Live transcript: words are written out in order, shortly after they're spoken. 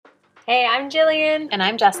Hey, I'm Jillian. And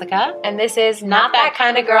I'm Jessica. And this is Not That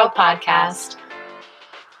Kind of Girl podcast.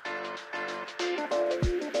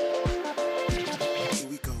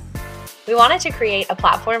 We wanted to create a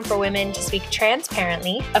platform for women to speak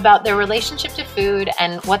transparently about their relationship to food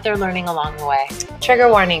and what they're learning along the way. Trigger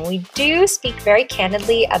warning, we do speak very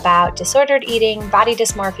candidly about disordered eating, body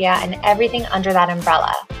dysmorphia, and everything under that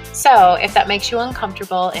umbrella. So if that makes you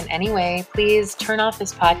uncomfortable in any way, please turn off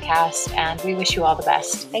this podcast and we wish you all the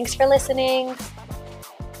best. Thanks for listening.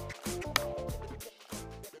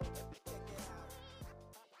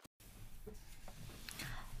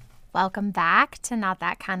 Welcome back to Not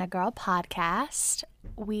That Kind of Girl podcast.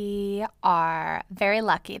 We are very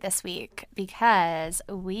lucky this week because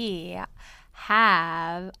we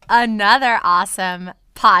have another awesome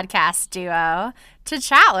podcast duo to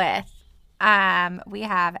chat with. We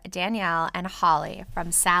have Danielle and Holly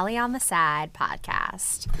from Sally on the Side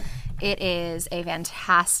podcast. It is a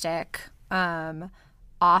fantastic,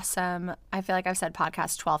 awesome, I feel like I've said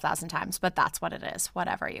podcast 12,000 times, but that's what it is.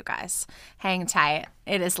 Whatever, you guys. Hang tight.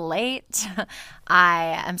 It is late.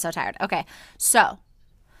 I am so tired. Okay, so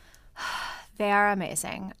they are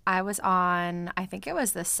amazing. I was on, I think it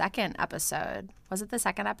was the second episode. Was it the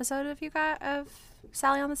second episode of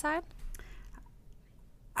Sally on the Side?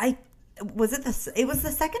 It was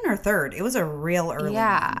the second or third. It was a real early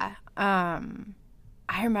one.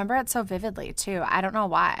 I remember it so vividly too. I don't know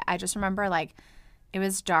why. I just remember it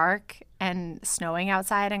was dark and snowing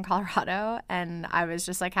outside in Colorado, and I was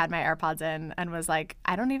just had my AirPods in and was like,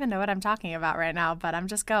 I don't even know what I'm talking about right now, but I'm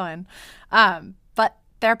just going. But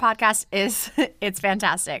their podcast it's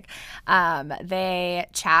fantastic. They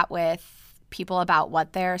chat with people about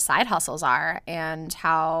what their side hustles are and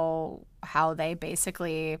how they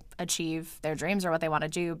basically achieve their dreams or what they want to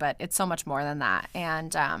do, but it's so much more than that.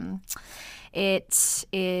 And it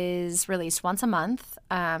is released once a month,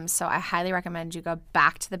 so I highly recommend you go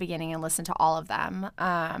back to the beginning and listen to all of them.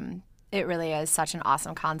 It really is such an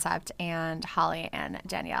awesome concept, and Holly and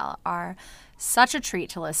Danielle are such a treat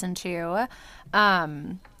to listen to.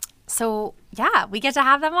 So, yeah, we get to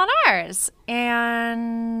have them on ours,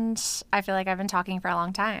 and I feel like I've been talking for a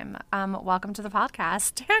long time. Welcome to the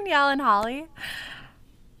podcast, Danielle and Holly.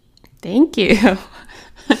 Thank you.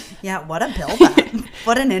 Yeah, what a build-up.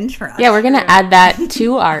 What an intro. Yeah, we're going to add that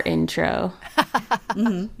to our intro.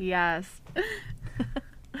 Mm-hmm. Yes.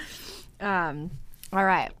 All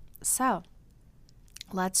right. So,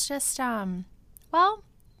 let's just, I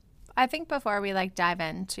think before we dive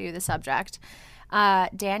into the subject,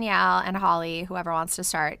 Danielle and Holly, whoever wants to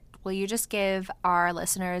start, will you just give our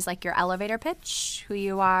listeners your elevator pitch, who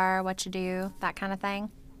you are, what you do, that kind of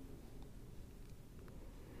thing?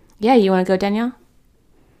 Yeah, you want to go, Danielle?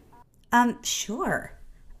 Sure.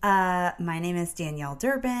 My name is Danielle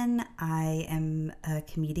Durbin. I am a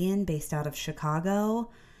comedian based out of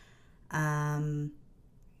Chicago. And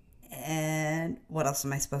what else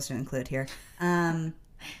am I supposed to include here? Yep.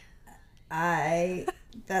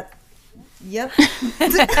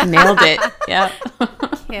 Nailed it. Yep.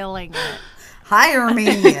 Killing it. Hire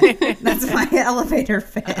me. That's my elevator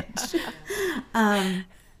pitch.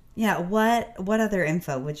 Yeah, what other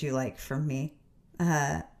info would you like from me?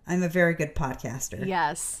 I'm a very good podcaster.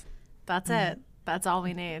 Yes. That's it. That's all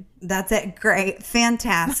we need. That's it. Great.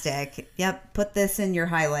 Fantastic. Yep. Put this in your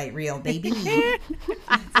highlight reel, baby.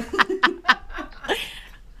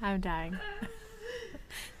 I'm dying.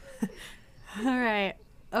 All right.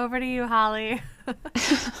 Over to you, Holly.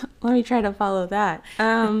 Let me try to follow that.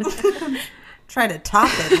 Try to top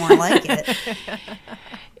it, more like it.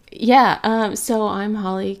 Yeah. So I'm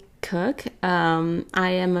Holly Cook. I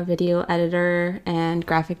am a video editor and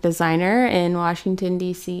graphic designer in Washington,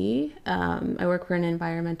 D.C. I work for an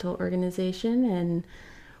environmental organization, and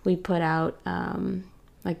we put out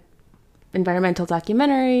environmental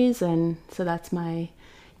documentaries, and so that's my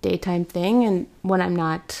daytime thing. And when I'm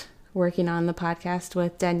not working on the podcast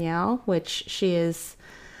with Danielle, which she is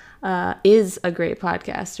a great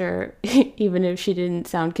podcaster, even if she didn't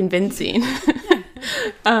sound convincing.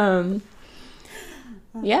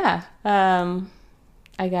 Yeah. I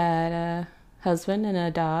got a husband and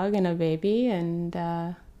a dog and a baby, and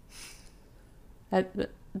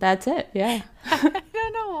that's it. Yeah. I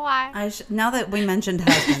don't know why. Now that we mentioned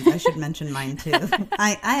husbands, I should mention mine too.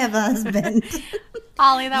 I have a husband.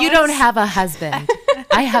 Holly, you don't have a husband.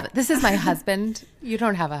 This is my husband. You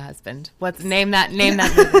don't have a husband. Name that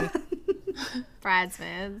movie.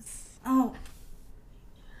 Bridesmaids. Oh.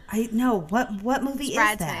 I know. What movie is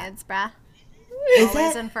that? Bridesmaids, bruh. Is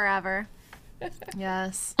Always it? and forever.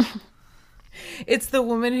 Yes. It's the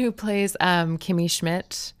woman who plays Kimmy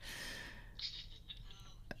Schmidt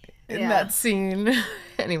in that scene.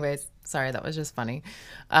 Anyways, Sorry, that was just funny.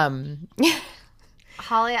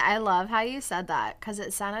 Holly, I love how you said that because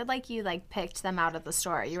it sounded like you like picked them out of the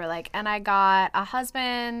store. You were like, and I got a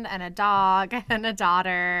husband and a dog and a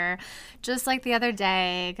daughter just like the other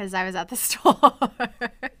day because I was at the store.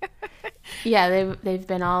 Yeah, they've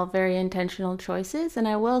been all very intentional choices, and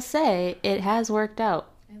I will say it has worked out.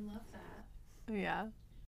 Yeah.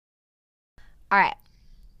 All right.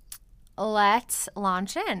 Let's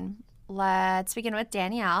launch in. Let's begin with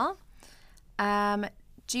Danielle.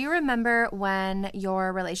 Do you remember when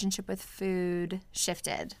your relationship with food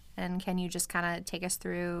shifted? And can you just kind of take us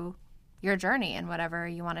through your journey and whatever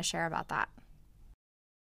you want to share about that?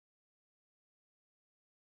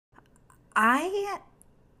 I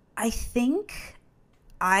think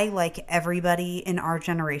I, like everybody in our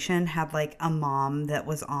generation, had like a mom that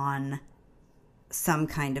was on some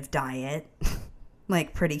kind of diet,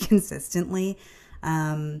 like pretty consistently.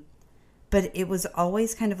 But it was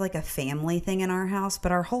always kind of like a family thing in our house,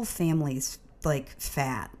 but our whole family's like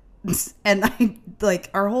fat. And I like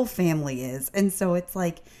our whole family is. And so it's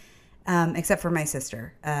like, except for my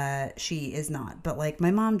sister, she is not. But like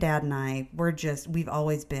my mom, dad, and I, we've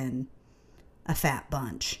always been a fat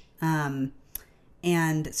bunch. And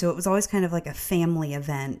so it was always kind of like a family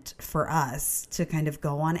event for us to kind of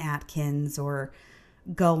go on Atkins or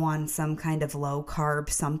go on some kind of low carb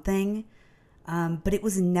something. But it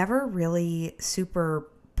was never really super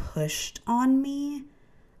pushed on me.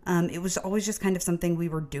 It was always just kind of something we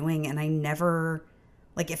were doing, and I never,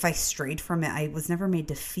 like, if I strayed from it, I was never made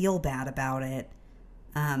to feel bad about it,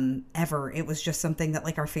 ever. It was just something that,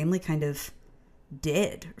 like, our family kind of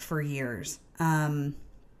did for years. I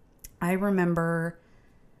remember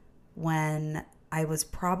when I was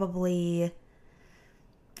probably,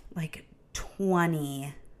 like,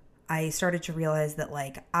 20, I started to realize that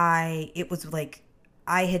like I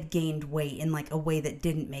had gained weight in like a way that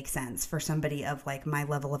didn't make sense for somebody of like my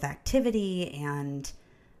level of activity and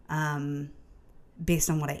based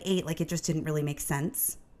on what I ate, like it just didn't really make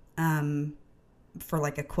sense for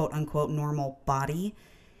like a quote unquote normal body.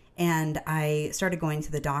 And I started going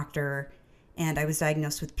to the doctor and I was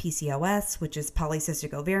diagnosed with PCOS, which is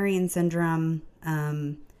polycystic ovarian syndrome,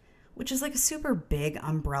 which is like a super big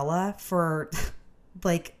umbrella for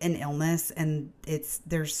like an illness, and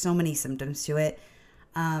there's so many symptoms to it.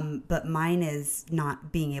 But mine is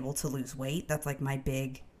not being able to lose weight. That's like my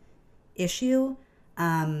big issue.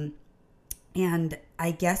 And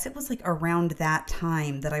I guess it was like around that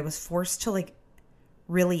time that I was forced to like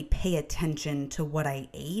really pay attention to what I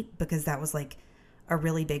ate, because that was like a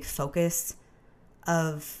really big focus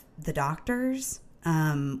of the doctors,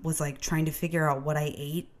 was like trying to figure out what I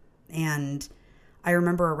ate. And I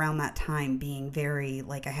remember around that time being very,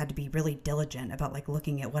 like, I had to be really diligent about, like,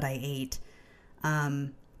 looking at what I ate.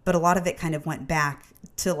 But a lot of it kind of went back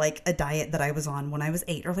to, like, a diet that I was on when I was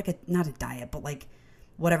 8. Or, like, not a diet, but, like,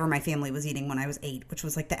 whatever my family was eating when I was 8, which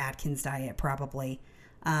was, like, the Atkins diet, probably.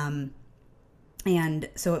 And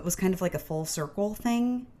so it was kind of like a full circle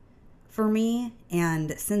thing for me.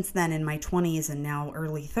 And since then, in my 20s and now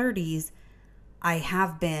early 30s, I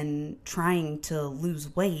have been trying to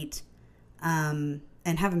lose weight, and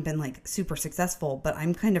haven't been like super successful, but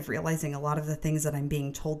I'm kind of realizing a lot of the things that I'm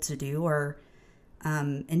being told to do are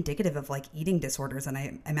indicative of like eating disorders.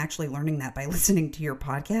 And I'm actually learning that by listening to your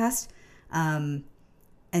podcast. And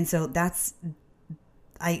so that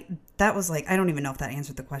was like, I don't even know if that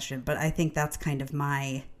answered the question, but I think that's kind of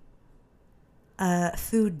my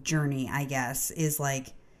food journey, I guess, is like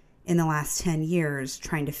in the last 10 years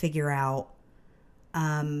trying to figure out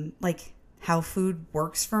like how food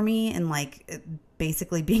works for me, and like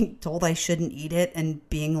basically being told I shouldn't eat it and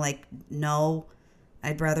being like, no,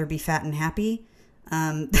 I'd rather be fat and happy.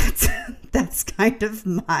 That's kind of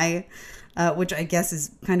my, which I guess is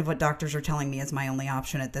kind of what doctors are telling me is my only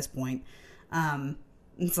option at this point.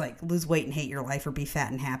 It's like lose weight and hate your life, or be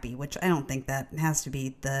fat and happy, which I don't think that has to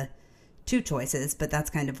be the two choices, but that's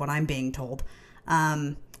kind of what I'm being told.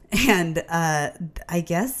 I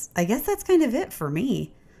guess that's kind of it for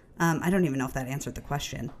me. I don't even know if that answered the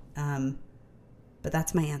question, but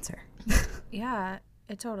that's my answer. Yeah,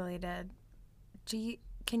 it totally did.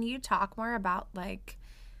 Can you talk more about like,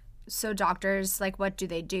 so doctors, like what do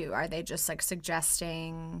they do? Are they just like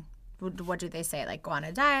suggesting, what do they say? Like go on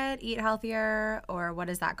a diet, eat healthier, or what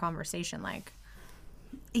is that conversation like?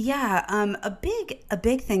 Yeah, a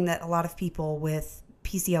big thing that a lot of people with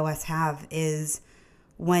PCOS have is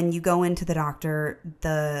when you go into the doctor,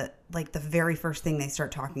 the very first thing they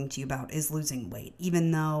start talking to you about is losing weight,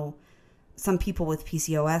 even though some people with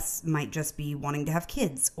PCOS might just be wanting to have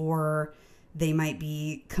kids, or they might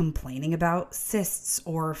be complaining about cysts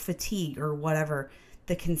or fatigue or whatever.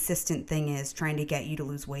 the consistent thing is trying to get you to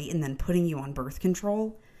lose weight and then putting you on birth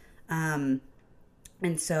control. And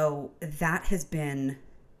so that has been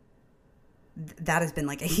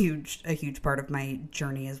like a huge part of my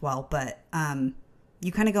journey as well. But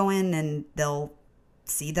you kind of go in and they'll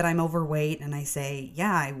see that I'm overweight and I say,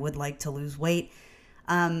 yeah, I would like to lose weight.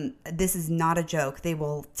 This is not a joke. They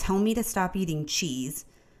will tell me to stop eating cheese,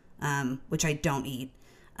 which I don't eat.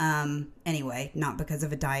 Anyway, not because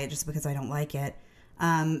of a diet, just because I don't like it.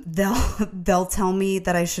 They'll tell me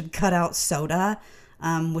that I should cut out soda,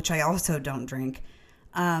 which I also don't drink.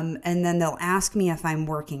 And then they'll ask me if I'm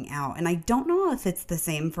working out. And I don't know if it's the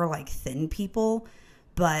same for like thin people,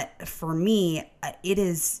 but for me,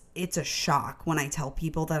 it's a shock when I tell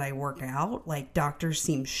people that I work out. Like doctors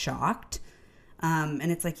seem shocked.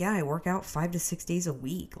 And it's like, yeah, I work out 5 to 6 days a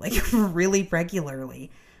week, like really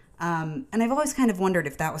regularly. And I've always kind of wondered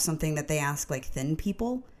if that was something that they ask like thin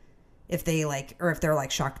people, if they like, or if they're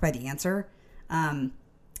like shocked by the answer.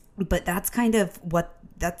 But that's kind of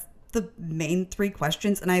that's the main 3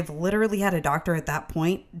 questions. And I've literally had a doctor at that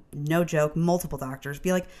point, no joke, multiple doctors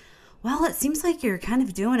be like, well, it seems like you're kind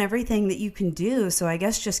of doing everything that you can do. So I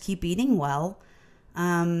guess just keep eating well.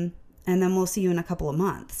 And then we'll see you in a couple of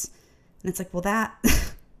months. And it's like, well, that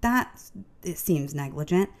it seems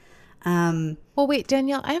negligent. Well, wait,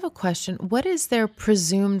 Danielle, I have a question. What is their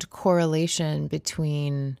presumed correlation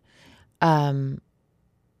between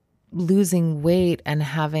losing weight and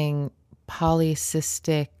having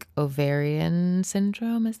polycystic ovarian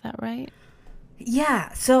syndrome? Is that right?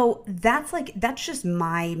 Yeah. So that's just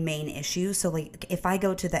my main issue. So like if I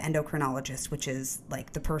go to the endocrinologist, which is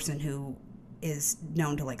like the person who is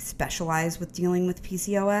known to like specialize with dealing with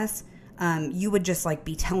PCOS, you would just like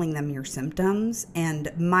be telling them your symptoms,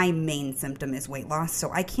 and my main symptom is weight loss.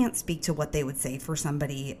 So I can't speak to what they would say for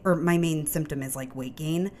somebody, or my main symptom is like weight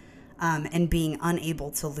gain, and being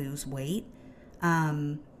unable to lose weight.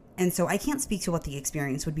 And so I can't speak to what the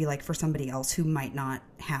experience would be like for somebody else who might not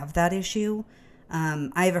have that issue.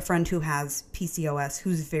 I have a friend who has PCOS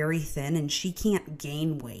who's very thin and she can't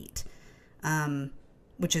gain weight,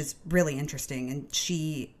 which is really interesting. And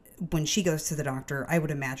when she goes to the doctor, I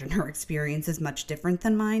would imagine her experience is much different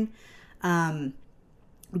than mine.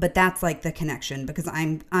 But that's like the connection, because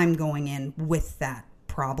I'm going in with that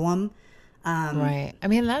problem. Right. I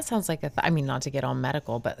mean, that sounds like I mean, not to get all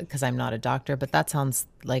medical, but because I'm not a doctor, but that sounds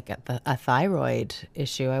like a thyroid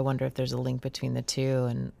issue. I wonder if there's a link between the two,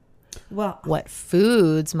 and what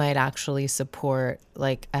foods might actually support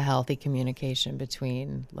like a healthy communication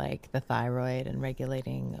between like the thyroid and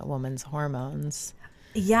regulating a woman's hormones.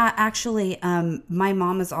 Yeah, actually, my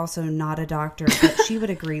mom is also not a doctor, but she would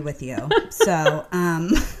agree with you. So,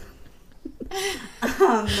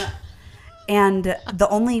 and the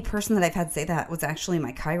only person that I've had say that was actually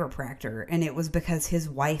my chiropractor, and it was because his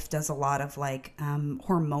wife does a lot of like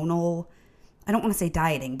hormonal, I don't want to say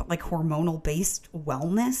dieting, but like hormonal based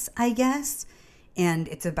wellness, I guess. And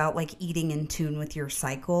it's about like eating in tune with your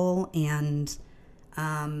cycle and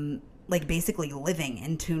like basically living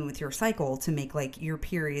in tune with your cycle to make like your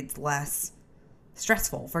periods less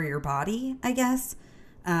stressful for your body, I guess.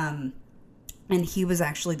 And he was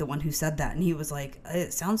actually the one who said that. And he was like,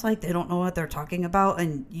 it sounds like they don't know what they're talking about,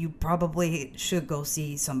 and you probably should go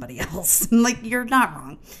see somebody else. Like, you're not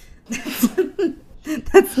wrong.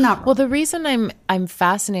 That's not wrong. Well, the reason I'm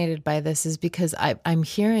fascinated by this is because I'm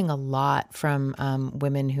hearing a lot from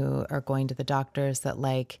women who are going to the doctors that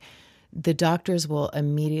like the doctors will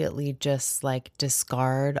immediately just like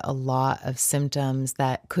discard a lot of symptoms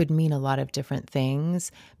that could mean a lot of different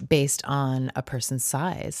things based on a person's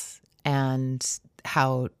size and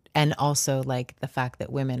and also like the fact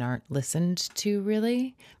that women aren't listened to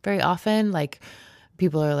really very often. Like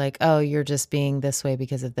people are like, oh, you're just being this way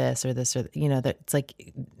because of this or this, or, you know, that it's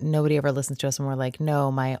like nobody ever listens to us. And we're like,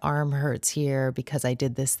 no, my arm hurts here because I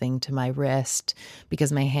did this thing to my wrist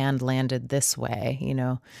because my hand landed this way, you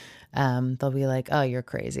know. They'll be like, oh, you're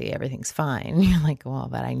crazy. Everything's fine. You're like, well,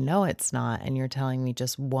 but I know it's not. And you're telling me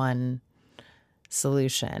just one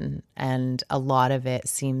solution. And a lot of it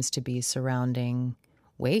seems to be surrounding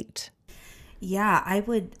weight. Yeah, I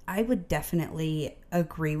would definitely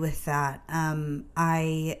agree with that.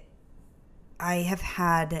 I have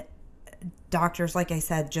had doctors, like I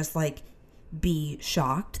said, just like be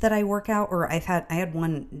shocked that I work out, or I had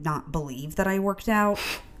one not believe that I worked out.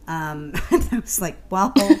 And I was like,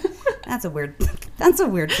 well, that's a weird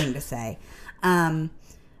thing to say.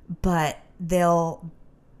 But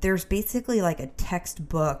there's basically like a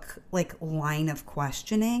textbook like line of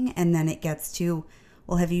questioning, and then it gets to,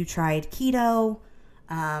 well, have you tried keto?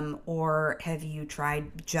 Or have you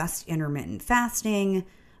tried just intermittent fasting?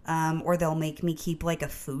 or they'll make me keep like a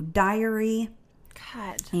food diary.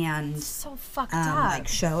 God, and so fucked up. Like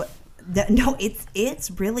show no,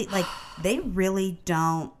 it's really like they really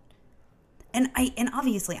don't. And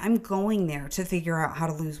obviously I'm going there to figure out how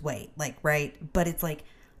to lose weight, like, right? But it's like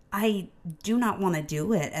I do not want to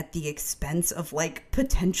do it at the expense of like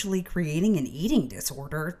potentially creating an eating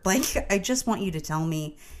disorder. Like, I just want you to tell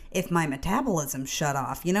me if my metabolism shut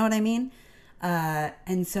off. You know what I mean?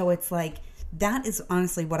 And so it's like, that is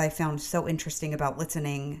honestly what I found so interesting about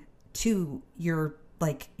listening to your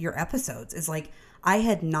episodes, is like, I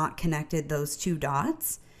had not connected those two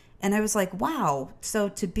dots. And I was like, wow, so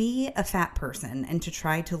to be a fat person and to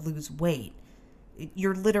try to lose weight,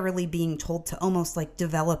 you're literally being told to almost like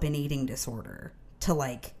develop an eating disorder to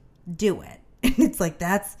like do it. And it's like,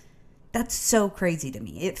 that's so crazy to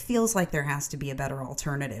me. It feels like there has to be a better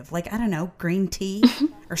alternative. Like, I don't know, green tea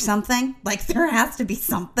or something. Like, there has to be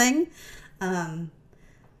something.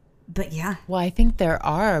 But yeah. Well, I think there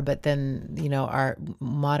are, but then, you know, our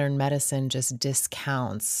modern medicine just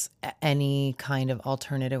discounts any kind of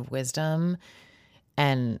alternative wisdom.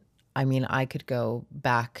 And I mean, I could go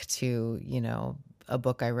back to, you know, a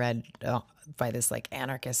book I read by this like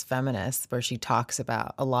anarchist feminist where she talks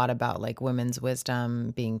about a lot about like women's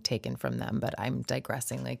wisdom being taken from them, but I'm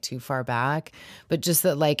digressing like too far back. But just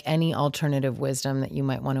that like any alternative wisdom that you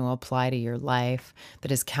might want to apply to your life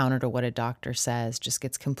that is counter to what a doctor says just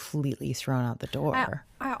gets completely thrown out the door.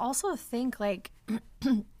 I also think like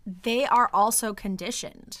they are also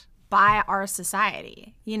conditioned by our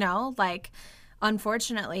society, you know, like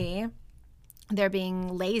unfortunately they're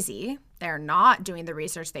being lazy. They're not doing the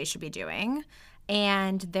research they should be doing.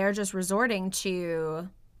 And they're just resorting to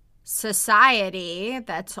society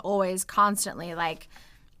that's always constantly like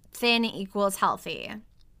thin equals healthy.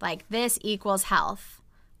 Like this equals health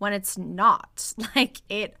when it's not. Like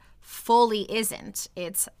it fully isn't.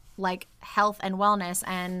 It's like health and wellness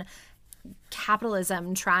and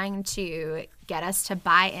capitalism trying to get us to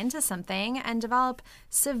buy into something and develop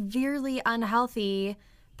severely unhealthy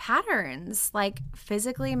patterns, like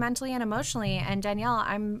physically, mentally, and emotionally. And Danielle,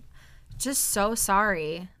 I'm just so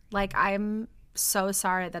sorry. Like, I'm so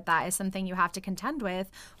sorry that that is something you have to contend with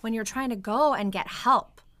when you're trying to go and get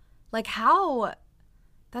help. Like, how?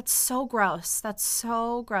 That's so gross. That's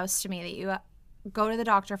so gross to me that you go to the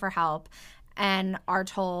doctor for help and are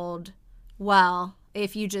told, well,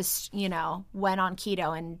 if you just, you know, went on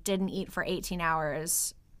keto and didn't eat for 18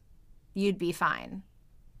 hours, you'd be fine.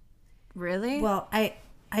 Really? Well, I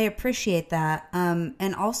appreciate that.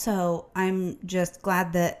 And also, I'm just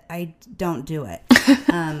glad that I don't do it.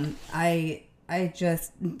 I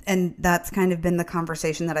just, and that's kind of been the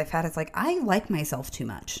conversation that I've had. It's like, I like myself too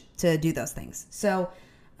much to do those things. So,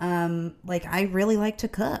 like, I really like to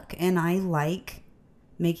cook, and I like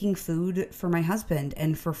making food for my husband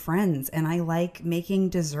and for friends, and I like making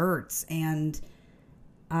desserts, and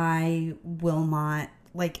I will not,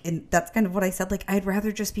 like, and that's kind of what I said, like, I'd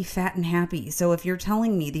rather just be fat and happy. So if you're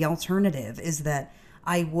telling me the alternative is that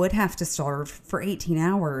I would have to starve for 18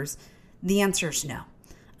 hours, the answer is no.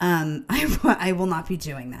 I will not be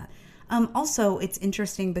doing that. Also, it's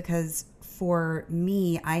interesting because for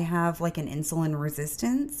me, I have like an insulin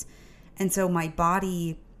resistance. And so my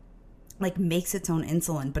body like makes its own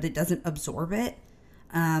insulin, but it doesn't absorb it.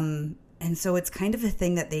 And so it's kind of a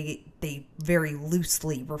thing that they very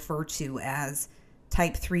loosely refer to as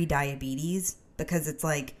type 3 diabetes, because it's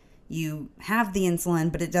like you have the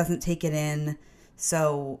insulin, but it doesn't take it in.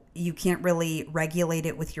 So you can't really regulate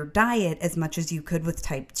it with your diet as much as you could with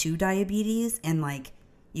type 2 diabetes. And like,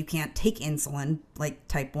 you can't take insulin like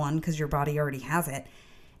type 1 because your body already has it.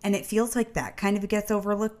 And it feels like that kind of gets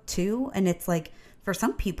overlooked too. And it's like, for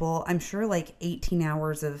some people, I'm sure like 18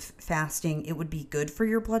 hours of fasting, it would be good for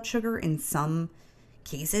your blood sugar in some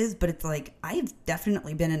cases. But it's like, I've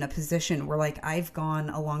definitely been in a position where like I've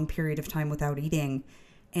gone a long period of time without eating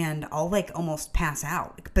and I'll like almost pass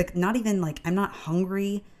out. But not even like, I'm not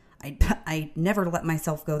hungry. I never let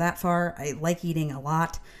myself go that far. I like eating a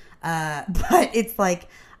lot. But it's like,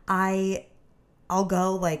 I'll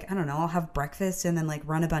go like, I don't know, I'll have breakfast and then like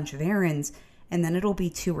run a bunch of errands. And then it'll be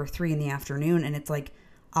 2 or 3 in the afternoon. And it's like,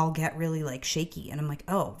 I'll get really like shaky. And I'm like,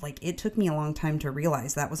 oh, like it took me a long time to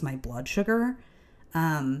realize that was my blood sugar.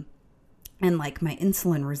 And like my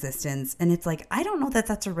insulin resistance. And it's like, I don't know that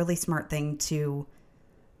that's a really smart thing to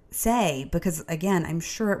say, because again, I'm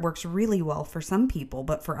sure it works really well for some people,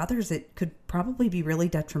 but for others, it could probably be really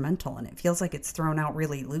detrimental. And it feels like it's thrown out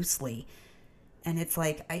really loosely. And it's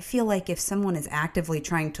like, I feel like if someone is actively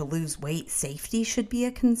trying to lose weight, safety should be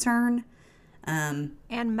a concern. And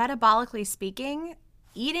metabolically speaking,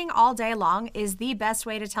 eating all day long is the best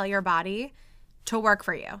way to tell your body to work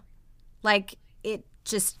for you. Like, it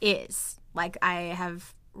just is. Like, I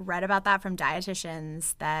have read about that from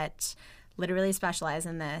dietitians that literally specialize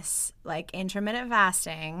in this. Like, intermittent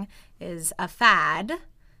fasting is a fad,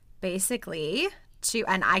 basically,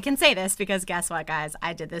 and I can say this because guess what, guys?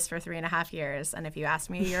 I did this for 3.5 years. And if you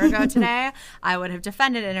asked me a year ago today, I would have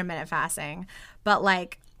defended intermittent fasting. But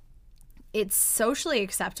like, it's socially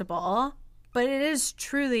acceptable, but it is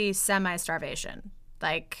truly semi-starvation.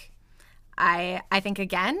 Like, I think,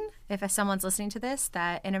 again, if someone's listening to this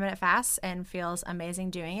that intermittent fasts and feels amazing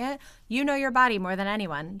doing it, you know your body more than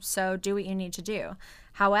anyone. So do what you need to do.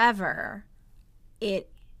 However, it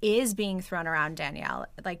is being thrown around, Danielle,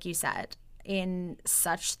 like you said, in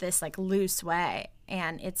such this like loose way,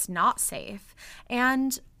 and it's not safe.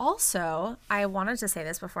 And also, I wanted to say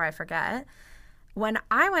this before I forget. When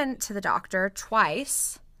I went to the doctor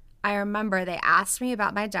twice, I remember they asked me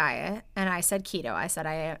about my diet, and I said keto. I said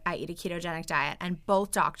I eat a ketogenic diet, and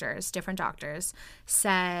both doctors, different doctors,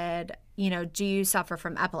 said, you know, do you suffer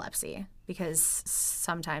from epilepsy? Because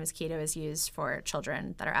sometimes keto is used for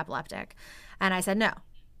children that are epileptic. And I said no.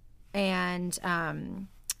 And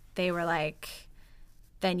they were like,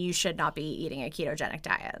 then you should not be eating a ketogenic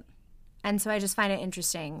diet. And so I just find it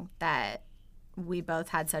interesting that we both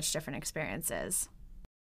had such different experiences.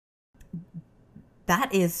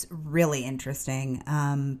 That is really interesting,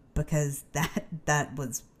 because that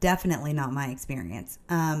was definitely not my experience.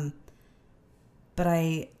 But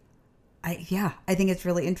I think it's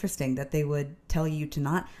really interesting that they would tell you to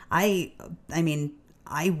not. I mean,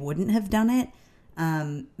 I wouldn't have done it,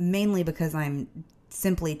 mainly because I'm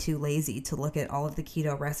simply too lazy to look at all of the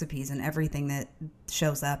keto recipes, and everything that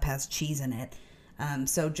shows up has cheese in it.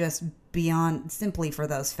 So just beyond simply for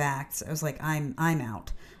those facts, I was like, I'm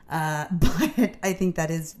out. But I think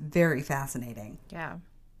that is very fascinating. Yeah.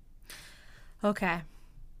 Okay.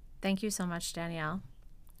 Thank you so much, Danielle.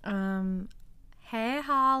 Hey,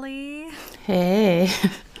 Holly. Hey.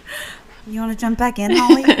 You want to jump back in,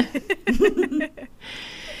 Holly?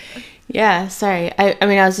 Yeah, sorry. I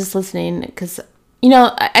mean, I was just listening because, you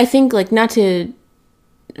know, I think, like, not to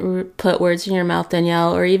put words in your mouth,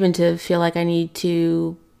 Danielle, or even to feel like I need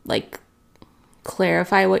to, like,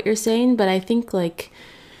 clarify what you're saying, but I think, like,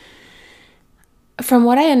 from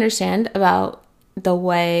what I understand about the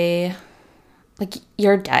way, like,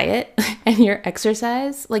 your diet and your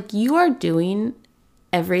exercise, like, you are doing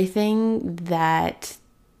everything that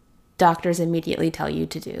doctors immediately tell you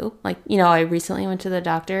to do. Like, you know, I recently went to the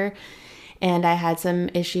doctor and I had some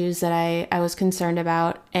issues that I was concerned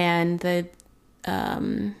about, and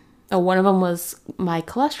one of them was my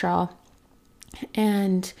cholesterol,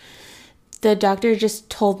 and the doctor just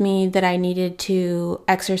told me that I needed to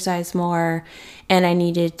exercise more and I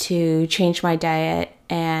needed to change my diet,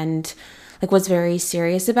 and like was very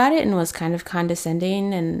serious about it and was kind of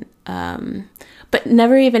condescending, and but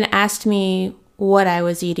never even asked me what I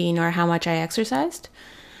was eating or how much I exercised.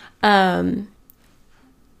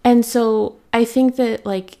 And so I think that,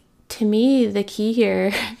 like, to me, the key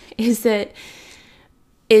here is that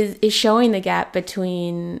is showing the gap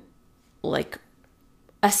between, like,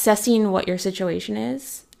 assessing what your situation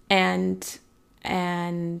is and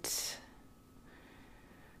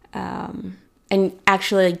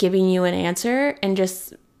actually, like, giving you an answer, and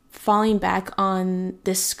just falling back on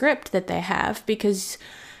this script that they have. Because,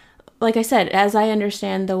 like I said, as I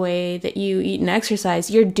understand the way that you eat and exercise,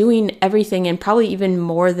 you're doing everything, and probably even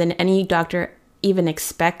more than any doctor even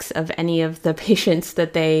expects of any of the patients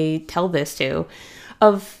that they tell this to,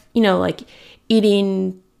 of, you know, like,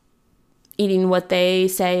 eating what they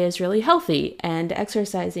say is really healthy and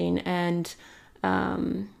exercising, and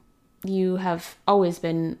you have always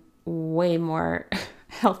been way more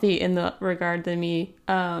healthy in the regard than me.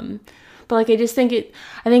 But, like, I think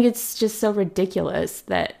it's just so ridiculous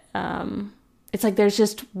that it's like there's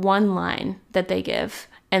just one line that they give,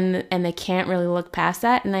 and they can't really look past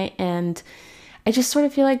that, and I just sort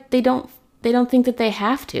of feel like they don't think that they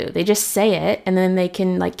have to. They just say it, and then they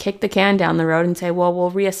can, like, kick the can down the road and say, well,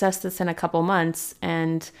 we'll reassess this in a couple months.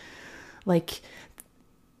 And, like,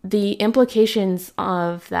 the implications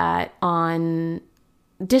of that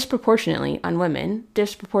disproportionately on women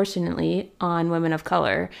of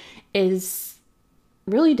color is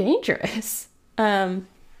really dangerous. I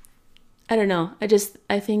don't know.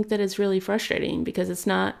 I think that it's really frustrating, because it's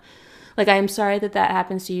not, like, I'm sorry that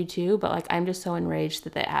happens to you too, but, like, I'm just so enraged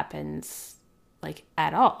that happens, like,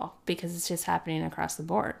 at all, because it's just happening across the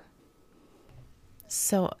board.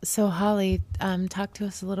 So Holly, talk to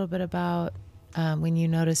us a little bit about when you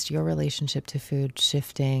noticed your relationship to food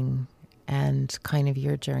shifting and kind of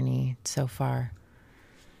your journey so far.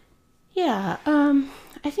 Yeah,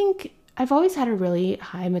 I think I've always had a really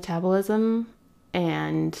high metabolism,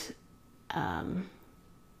 and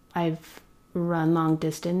I've run long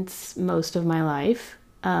distance most of my life.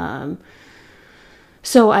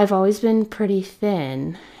 So I've always been pretty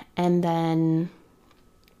thin. And then,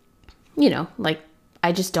 like,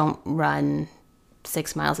 I just don't run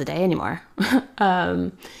 6 miles a day anymore.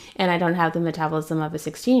 And I don't have the metabolism of a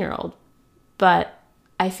 16-year-old. But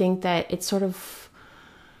I think that it's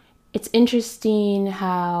interesting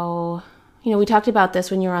how, we talked about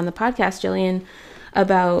this when you were on the podcast, Jillian,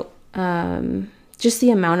 about just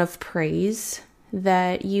the amount of praise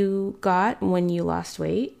that you got when you lost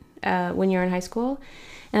weight when you're in high school.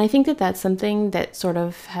 And I think that that's something that sort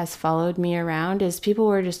of has followed me around, is people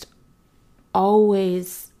were just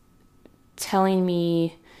always telling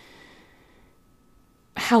me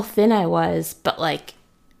how thin I was, but like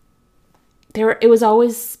it was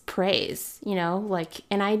always praise, like,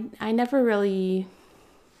 and I never really,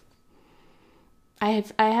 I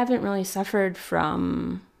haven't really suffered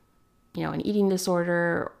from, an eating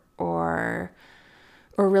disorder or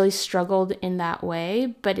really struggled in that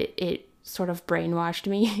way, but it sort of brainwashed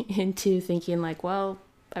me into thinking like, well,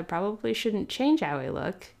 I probably shouldn't change how I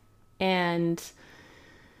look. And,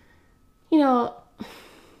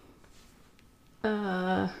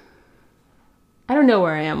 I don't know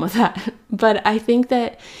where I am with that, but I think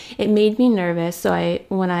that it made me nervous. So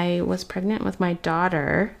when I was pregnant with my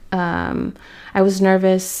daughter, I was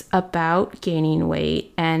nervous about gaining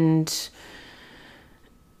weight and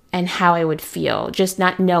how I would feel, just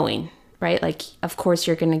not knowing, right? Like, of course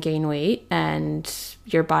you're going to gain weight and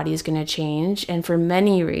your body is going to change. And for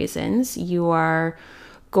many reasons, you are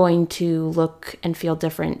going to look and feel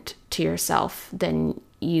different to yourself than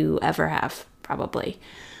you ever have, probably.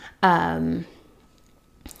 And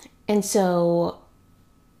so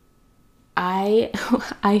I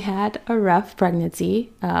had a rough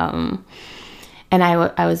pregnancy, and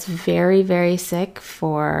I was very, very sick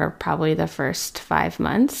for probably the first 5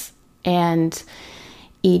 months, and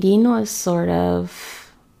eating was sort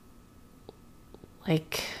of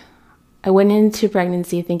like, I went into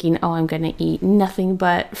pregnancy thinking, oh, I'm going to eat nothing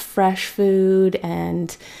but fresh food,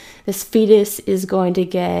 and this fetus is going to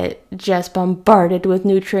get just bombarded with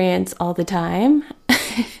nutrients all the time.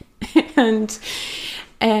 and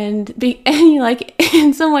you're like,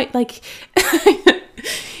 in some way, like,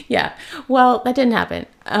 yeah, well, that didn't happen.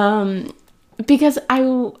 Because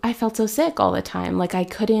I felt so sick all the time. Like, I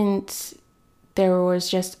couldn't, there was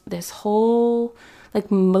just this whole,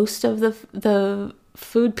 like, most of the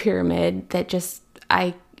food pyramid that just,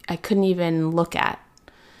 I couldn't even look at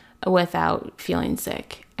without feeling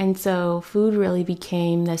sick. And so food really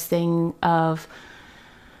became this thing of,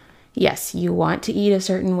 yes, you want to eat a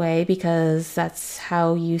certain way because that's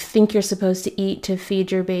how you think you're supposed to eat to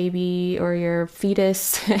feed your baby or your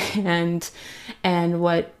fetus, and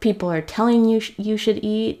what people are telling you you should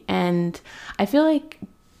eat. And I feel like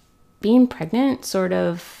being pregnant sort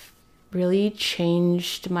of really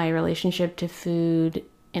changed my relationship to food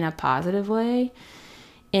in a positive way,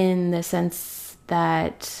 in the sense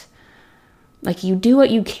that, like, you do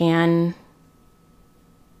what you can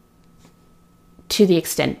to the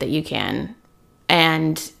extent that you can.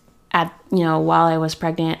 And while I was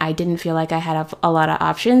pregnant, I didn't feel like I had a lot of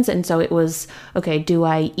options. And so it was, okay, do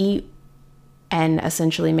I eat and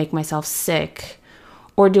essentially make myself sick?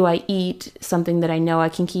 Or do I eat something that I know I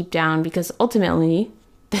can keep down? Because ultimately,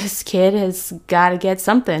 this kid has got to get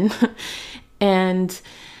something. and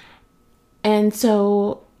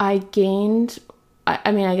so I gained,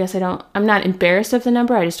 I guess I'm not embarrassed of the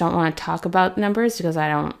number. I just don't want to talk about numbers because I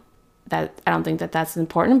don't think that that's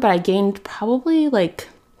important, but I gained probably like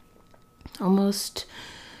almost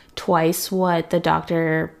twice what the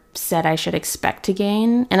doctor said I should expect to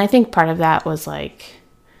gain. And I think part of that was like,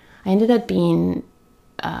 I ended up being,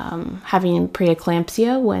 having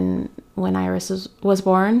preeclampsia when Iris was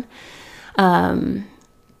born.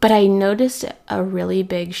 But I noticed a really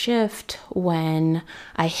big shift when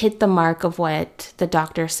I hit the mark of what the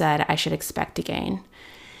doctor said I should expect to gain.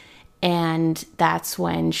 And that's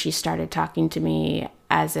when she started talking to me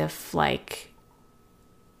as if like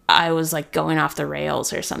I was like going off the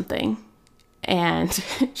rails or something. And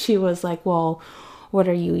she was like, well, what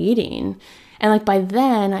are you eating? And like by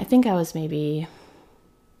then, I think I was maybe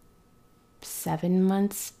 7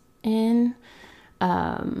 months in.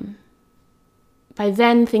 By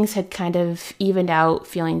then, things had kind of evened out,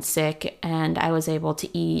 feeling sick, and I was able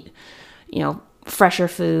to eat, fresher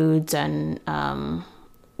foods and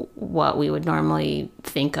what we would normally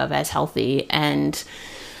think of as healthy. And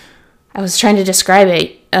I was trying to describe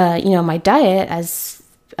it, my diet as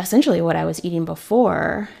essentially what I was eating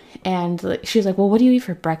before. And like, she was like, well, what do you eat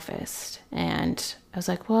for breakfast? And I was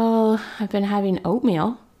like, well, I've been having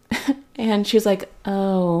oatmeal. And she was like,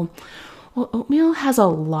 oh, well, oatmeal has a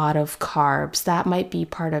lot of carbs. That might be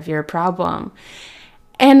part of your problem.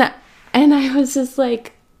 And I was just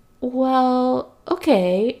like, well,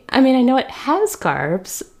 okay. I mean, I know it has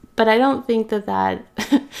carbs, but I don't think that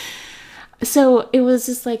so it was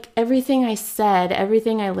just like everything I said,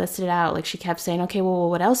 everything I listed out, like she kept saying, okay, well,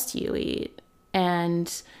 what else do you eat?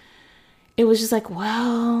 And it was just like,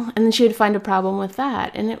 well, and then she would find a problem with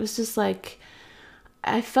that. And it was just like,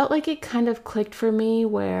 I felt like it kind of clicked for me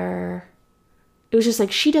where it was just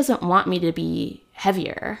like, she doesn't want me to be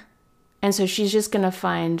heavier. And so she's just going to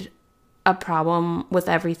find a problem with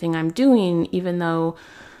everything I'm doing, even though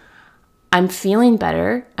I'm feeling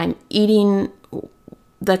better. I'm eating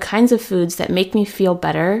the kinds of foods that make me feel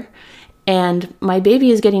better, and my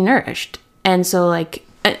baby is getting nourished. And so like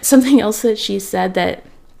something else that she said, that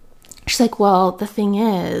she's like, well, the thing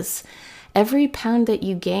is, every pound that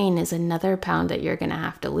you gain is another pound that you're going to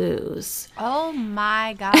have to lose. Oh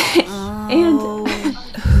my God. And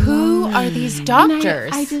Who are these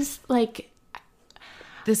doctors? I just like,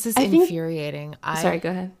 this is I think- infuriating. sorry,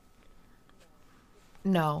 go ahead.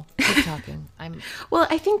 No, keep talking. Well,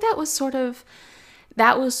 I think that was sort of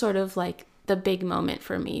like the big moment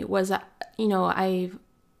for me, was that, you know, I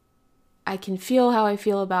can feel how I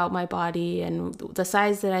feel about my body and the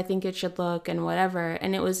size that I think it should look and whatever.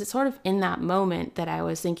 And it was sort of in that moment that I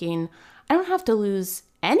was thinking, I don't have to lose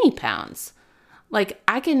any pounds. Like,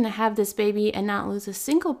 I can have this baby and not lose a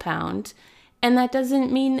single pound, and that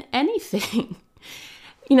doesn't mean anything.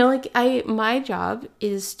 You know, like my job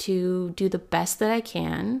is to do the best that I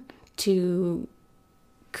can to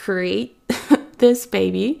create this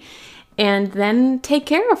baby and then take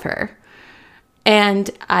care of her. And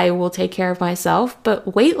I will take care of myself,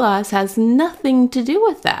 but weight loss has nothing to do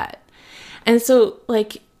with that. And so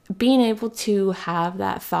like being able to have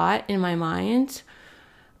that thought in my mind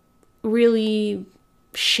really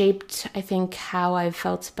shaped, I think, how I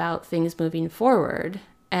felt about things moving forward.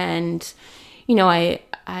 And, you know, I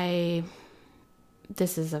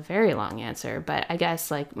this is a very long answer, but I guess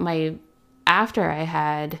like after I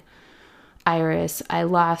had Iris, I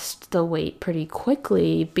lost the weight pretty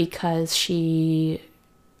quickly because she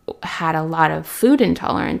had a lot of food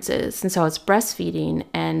intolerances. And so I was breastfeeding,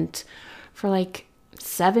 and for like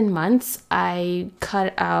 7 months, I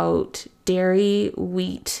cut out dairy,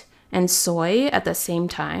 wheat, and soy at the same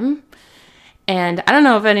time. And I don't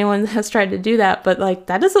know if anyone has tried to do that, but like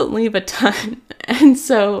that doesn't leave a ton. And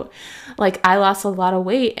so like I lost a lot of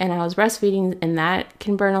weight, and I was breastfeeding, and that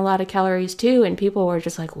can burn a lot of calories too. And people were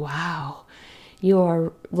just like, wow, you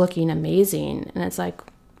are looking amazing. And it's like,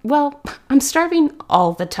 well, I'm starving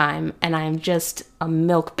all the time, and I'm just a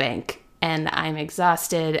milk bank, and I'm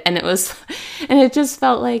exhausted. And it just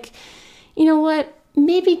felt like, you know what,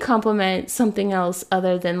 maybe compliment something else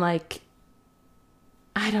other than like,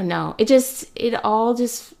 I don't know. It all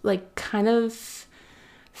just like kind of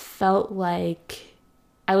felt like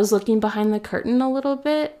I was looking behind the curtain a little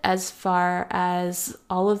bit as far as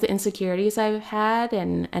all of the insecurities I've had,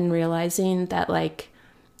 and realizing that like,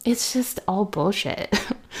 it's just all bullshit.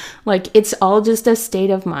 Like it's all just a state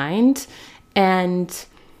of mind. And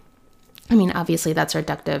I mean, obviously that's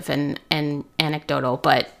reductive and anecdotal,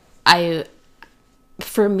 but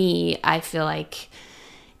for me, I feel like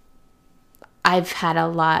I've had a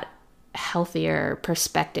lot healthier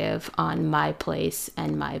perspective on my place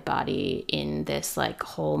and my body in this like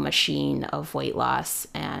whole machine of weight loss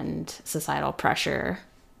and societal pressure.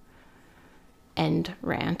 End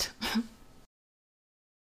rant.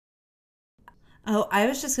 Oh, I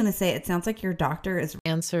was just going to say, it sounds like your doctor is...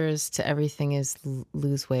 Answers to everything is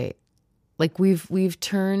lose weight. Like we've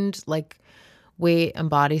turned like weight and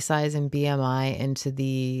body size and BMI into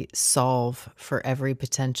the solve for every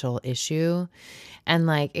potential issue, and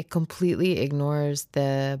like it completely ignores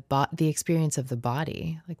the experience of the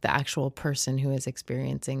body, like the actual person who is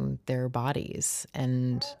experiencing their bodies.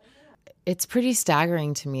 And it's pretty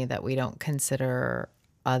staggering to me that we don't consider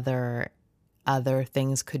other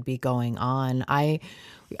things could be going on. I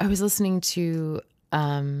was listening to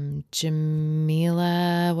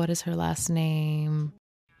Jamila, what is her last name?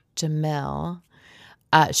 Jamil.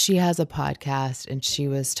 She has a podcast, and she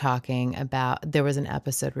was talking about, there was an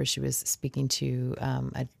episode where she was speaking to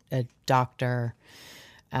a doctor,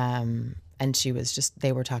 and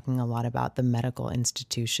they were talking a lot about the medical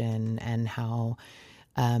institution and how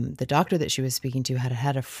the doctor that she was speaking to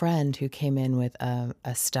had a friend who came in with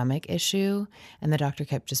a stomach issue, and the doctor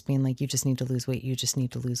kept just being like, you just need to lose weight, you just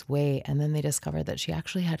need to lose weight. And then they discovered that she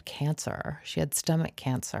actually had cancer. She had stomach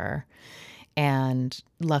cancer. and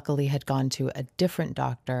luckily had gone to a different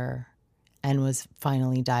doctor and was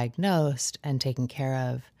finally diagnosed and taken care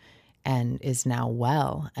of and is now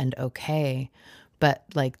well and okay. But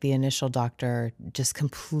like the initial doctor just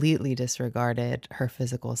completely disregarded her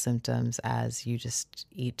physical symptoms as you just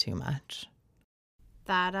eat too much.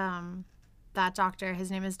 That doctor,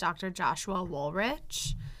 his name is Dr. Joshua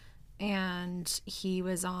Woolrich, and he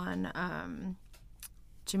was on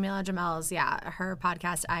Jamila Jamil's, her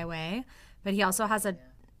podcast I Weigh, but he also has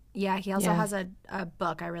has a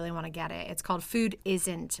book. I really want to get it. It's called Food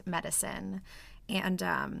Isn't Medicine.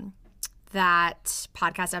 And that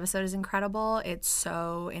podcast episode is incredible. It's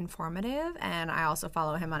so informative, and I also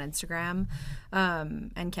follow him on Instagram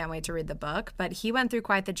and can't wait to read the book. But he went through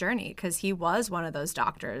quite the journey because he was one of those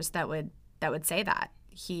doctors that would say that.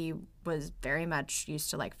 He was very much used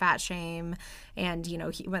to like fat shame, and he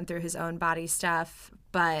went through his own body stuff,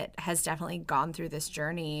 but has definitely gone through this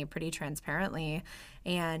journey pretty transparently,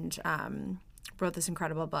 and wrote this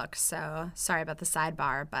incredible book. So sorry about the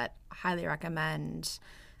sidebar, but highly recommend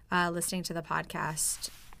listening to the podcast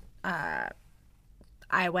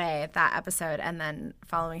I Weigh, that episode, and then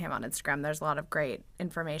following him on Instagram. There's a lot of great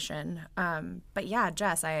information. But yeah,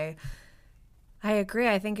 Jess, I agree.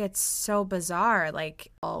 I think it's so bizarre.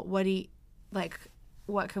 Like,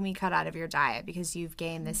 what can we cut out of your diet because you've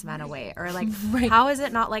gained this amount of weight? Or like, how is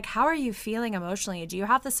it not, like, how are you feeling emotionally? Do you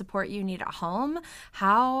have the support you need at home?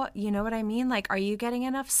 How, you know what I mean? Like, are you getting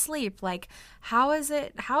enough sleep? Like, how is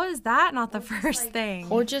that not the first thing?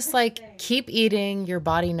 Or just like, keep eating. Your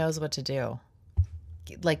body knows what to do.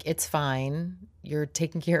 Like, it's fine. You're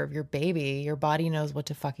taking care of your baby. Your body knows what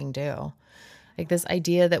to fucking do. Like this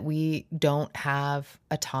idea that we don't have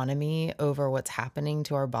autonomy over what's happening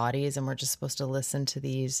to our bodies and we're just supposed to listen to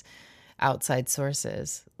these outside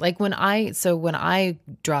sources. Like when I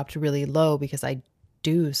dropped really low because I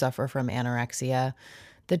do suffer from anorexia,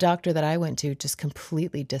 the doctor that I went to just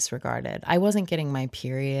completely disregarded. I wasn't getting my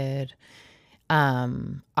period.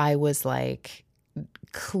 I was like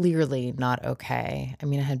clearly not okay. I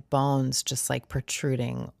mean, I had bones just like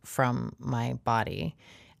protruding from my body.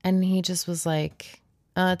 And he just was like,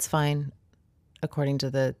 it's fine, according to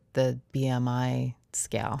the BMI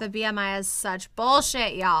scale. The BMI is such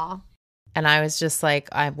bullshit, y'all. And I was just like,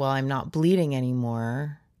 I'm not bleeding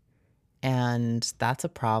anymore. And that's a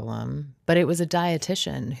problem. But it was a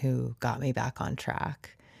dietitian who got me back on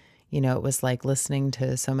track. It was like listening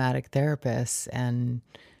to somatic therapists and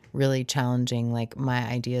really challenging like my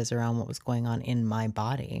ideas around what was going on in my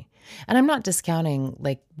body. And I'm not discounting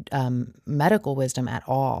like medical wisdom at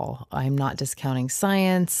all. I'm not discounting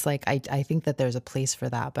science. Like I think that there's a place for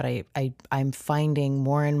that, but I'm finding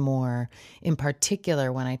more and more, in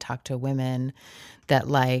particular when I talk to women, that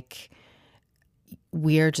like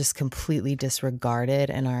we are just completely disregarded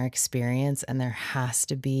in our experience, and there has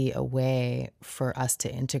to be a way for us to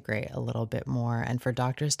integrate a little bit more and for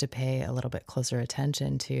doctors to pay a little bit closer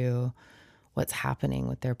attention to what's happening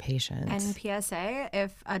with their patients. And PSA,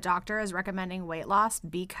 if a doctor is recommending weight loss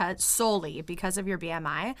solely because of your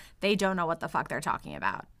BMI, they don't know what the fuck they're talking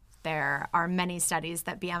about. There are many studies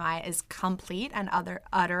that BMI is complete and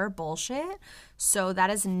utter bullshit. So that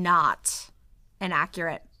is not an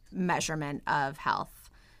accurate measurement of health.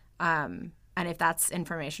 And if that's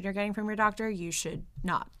information you're getting from your doctor, you should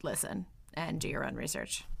not listen and do your own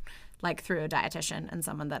research, like through a dietitian and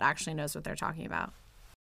someone that actually knows what they're talking about.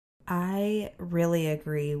 I really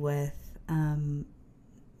agree with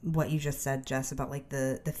what you just said, Jess, about like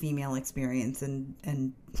the female experience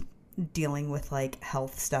and dealing with like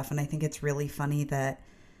health stuff. And I think it's really funny that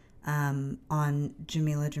on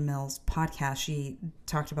Jamila Jamil's podcast, she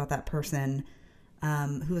talked about that person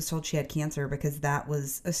who was told she had cancer, because that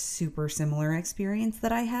was a super similar experience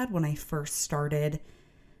that I had when I first started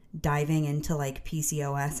diving into like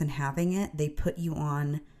PCOS and having it. They put you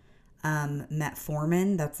on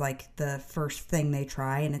metformin. That's like the first thing they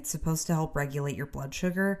try, and it's supposed to help regulate your blood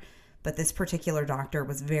sugar. But this particular doctor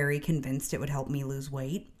was very convinced it would help me lose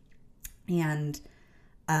weight. And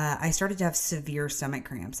I started to have severe stomach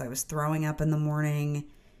cramps. I was throwing up in the morning,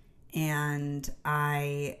 and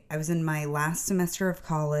I was in my last semester of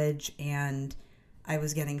college, and I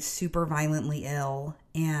was getting super violently ill.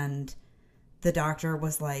 And the doctor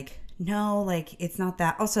was like, no, like, it's not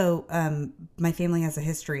that. Also, my family has a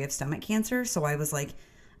history of stomach cancer. So I was like,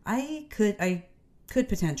 I could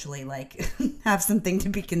potentially like have something to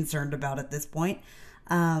be concerned about at this point.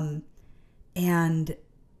 And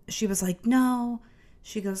she was like, no,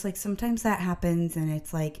 she goes like, sometimes that happens, and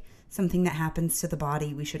it's like something that happens to the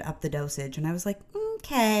body. We should up the dosage. And I was like,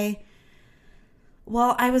 okay,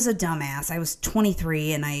 Well, I was a dumbass. I was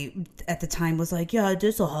 23 and I, at the time, was like, yeah,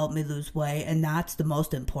 this will help me lose weight and that's the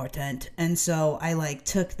most important. And so I like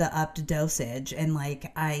took the upped dosage and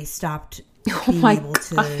like I stopped being able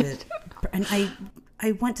to, and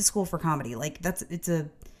I went to school for comedy. Like it's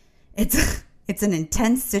an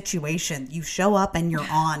intense situation. You show up and you're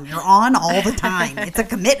on all the time. It's a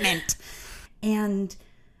commitment. And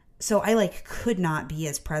so I like could not be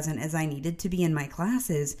as present as I needed to be in my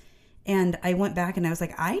classes. And I went back and I was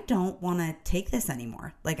like, I don't want to take this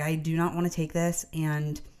anymore. Like, I do not want to take this.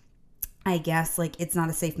 And I guess, like, it's not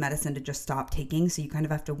a safe medicine to just stop taking. So you kind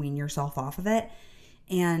of have to wean yourself off of it.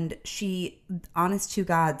 And she, honest to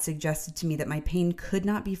God, suggested to me that my pain could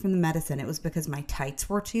not be from the medicine. It was because my tights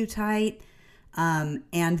were too tight,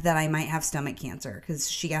 and that I might have stomach cancer. Because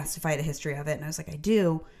she asked if I had a history of it. And I was like, I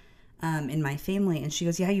do, in my family. And she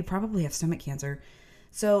goes, yeah, you probably have stomach cancer.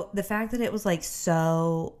 So the fact that it was like,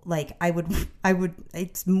 so like I would,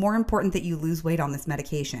 it's more important that you lose weight on this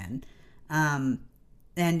medication. And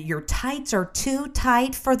your tights are too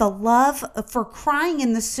tight, for crying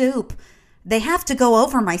in the soup. They have to go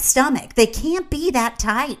over my stomach. They can't be that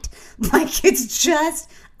tight. Like, it's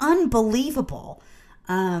just unbelievable.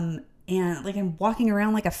 And like, I'm walking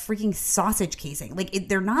around like a freaking sausage casing. Like,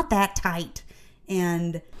 they're not that tight.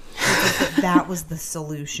 And I think that was the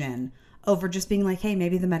solution, over just being like, hey,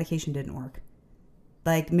 maybe the medication didn't work.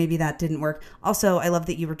 Like, maybe that didn't work. Also, I love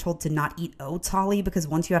that you were told to not eat oats, Holly, because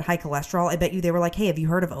once you had high cholesterol, I bet you they were like, hey, have you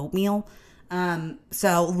heard of oatmeal?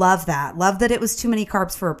 So love that. Love that it was too many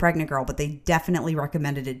carbs for a pregnant girl, but they definitely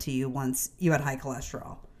recommended it to you once you had high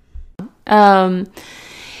cholesterol.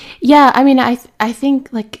 Yeah, I mean, I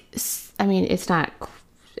think, like, I mean, it's not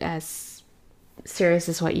as serious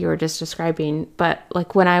as what you were just describing, but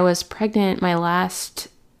like when I was pregnant,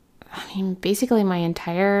 basically my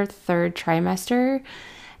entire third trimester,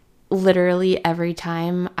 literally every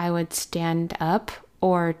time I would stand up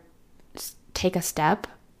or take a step,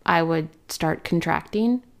 I would start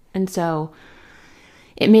contracting. And so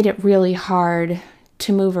it made it really hard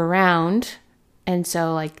to move around. And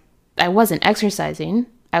so, like, I wasn't exercising.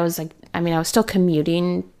 I was still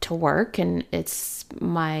commuting to work, and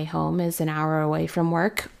my home is an hour away from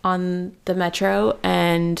work on the metro.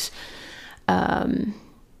 And,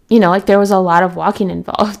 like, there was a lot of walking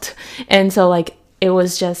involved. And so, like, there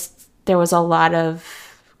was a lot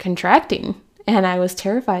of contracting, and I was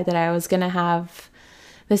terrified that I was going to have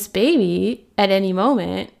this baby at any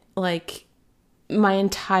moment, like my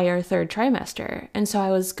entire third trimester. And so I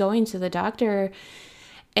was going to the doctor,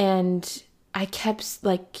 and I kept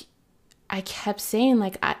saying,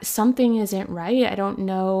 like, something isn't right. I don't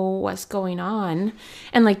know what's going on.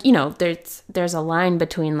 And, like, there's a line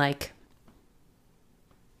between, like,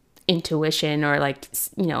 intuition or, like,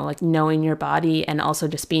 like knowing your body and also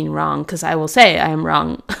just being wrong. Because I will say I am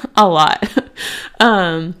wrong a lot.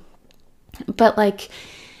 But, like,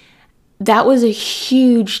 that was a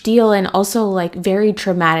huge deal, and also, like, very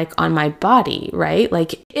traumatic on my body, right?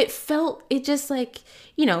 Like, it just, like,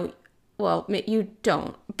 well, you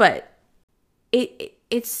don't, but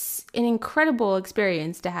it's an incredible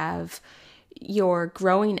experience to have your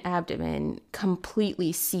growing abdomen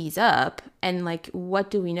completely seize up. And, like,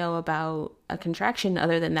 what do we know about a contraction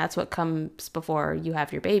other than that's what comes before you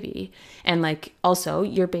have your baby? And, like, also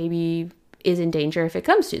your baby is in danger if it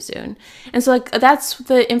comes too soon. And so, like, that's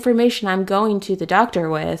the information I'm going to the doctor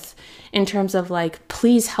with, in terms of, like,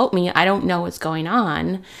 please help me. I don't know what's going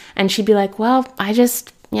on. And she'd be like, well, I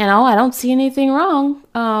just, I don't see anything wrong.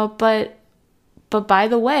 But by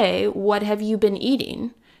the way, what have you been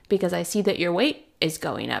eating? Because I see that your weight is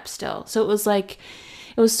going up still. So it was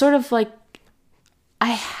sort of like, I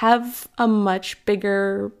have a much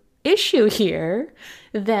bigger issue here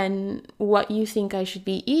than what you think I should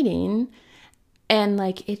be eating. And,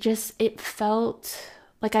 like, it felt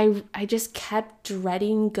like I just kept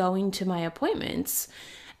dreading going to my appointments.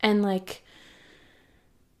 And, like,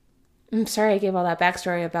 I'm sorry I gave all that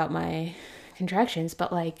backstory about my contractions,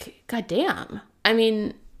 but, like, goddamn. I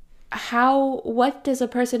mean, what does a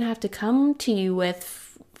person have to come to you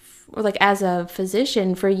with, or, like, as a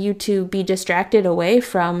physician, for you to be distracted away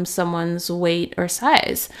from someone's weight or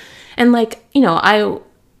size? And, like,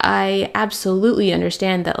 I absolutely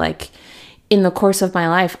understand that, like, in the course of my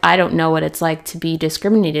life, I don't know what it's like to be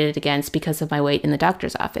discriminated against because of my weight in the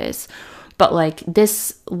doctor's office. But, like,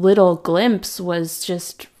 this little glimpse was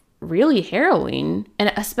just really harrowing.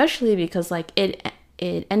 And especially because, like, it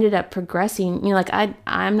ended up progressing. Like,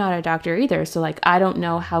 I'm not a doctor either. So, like, I don't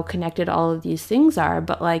know how connected all of these things are.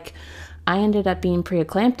 But, like, I ended up being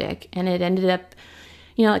preeclamptic. And it ended up,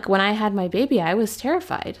 like, when I had my baby, I was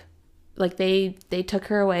terrified. like they took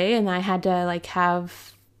her away, and I had to like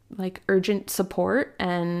have like urgent support,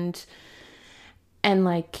 and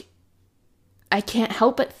like I can't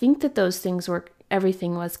help but think that those things were,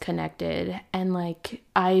 everything was connected. And like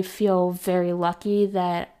I feel very lucky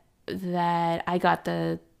that I got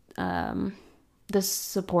the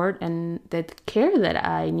support and the care that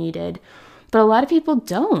I needed, but a lot of people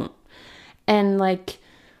don't. And like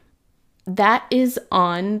that is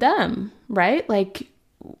on them, right? Like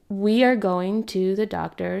we are going to the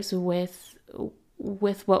doctors with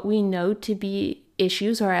what we know to be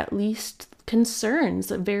issues, or at least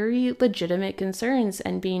concerns, very legitimate concerns,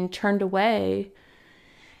 and being turned away.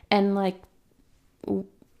 And like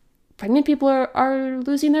pregnant people are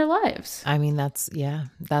losing their lives. I mean, that's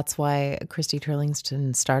why Christy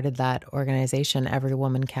Turlington started that organization, Every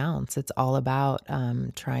Woman Counts. It's all about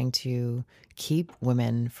trying to keep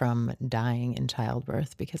women from dying in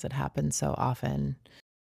childbirth, because it happens so often.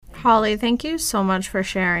 Holly, thank you so much for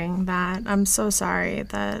sharing that. I'm so sorry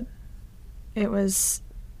that it was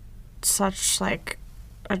such like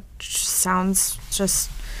sounds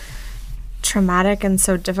just traumatic and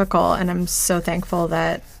so difficult, and I'm so thankful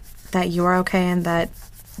that you are okay, and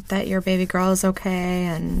that your baby girl is okay.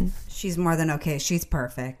 And She's more than okay. She's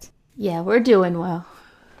perfect. Yeah, we're doing well.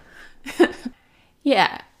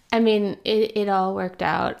 Yeah, I mean, it all worked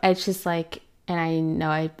out. It's just like, and I know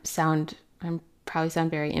I probably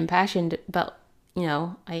sound very impassioned, but you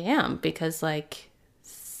know, I am, because like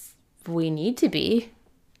we need to be,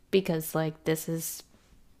 because like this is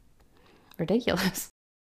ridiculous.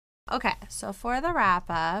 okay, so for the wrap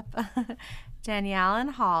up, Danielle and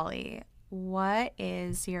Holly, what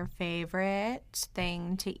is your favorite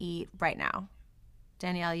thing to eat right now?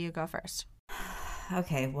 Danielle, you go first.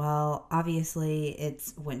 Okay, well, obviously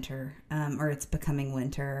it's winter, or it's becoming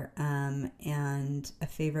winter, and a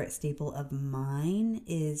favorite staple of mine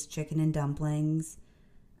is chicken and dumplings.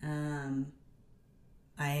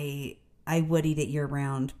 I would eat it year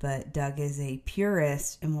round, but Doug is a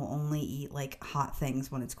purist and will only eat like hot things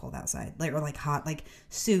when it's cold outside, like, or like hot, like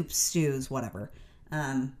soups, stews, whatever.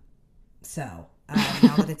 So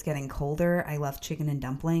now that it's getting colder, I love chicken and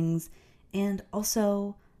dumplings, and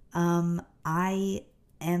also I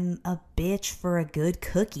am a bitch for a good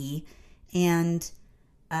cookie, and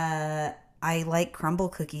I like crumble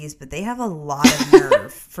cookies, but they have a lot of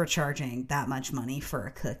nerve for charging that much money for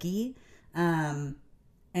a cookie.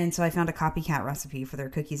 And so I found a copycat recipe for their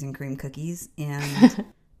cookies and cream cookies, and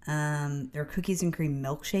their cookies and cream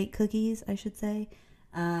milkshake cookies, I should say.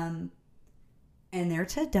 And they're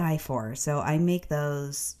to die for. So I make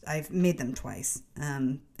those. I've made them twice,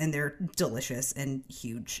 and they're delicious and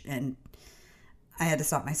huge. And I had to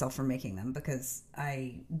stop myself from making them because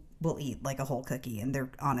I will eat like a whole cookie, and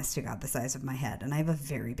they're, honest to God, the size of my head, and I have a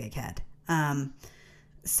very big head.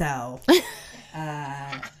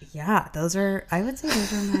 Yeah, I would say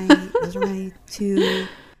those are my two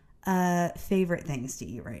favorite things to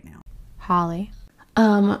eat right now. Holly?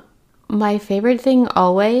 My favorite thing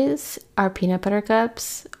always are peanut butter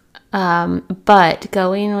cups. But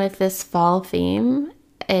going with this fall theme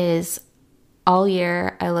is all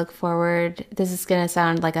year I look forward. This is going to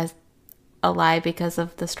sound like a lie because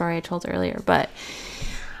of the story I told earlier, but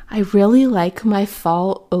I really like my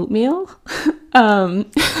fall oatmeal.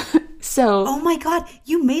 So, oh my God,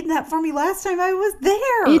 you made that for me last time I was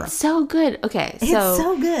there. It's so good. Okay, it's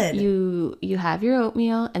so good. You have your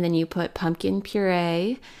oatmeal, and then you put pumpkin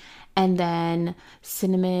puree, and then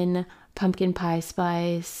cinnamon, pumpkin pie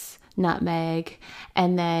spice, nutmeg,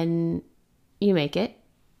 and then you make it.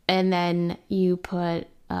 And then you put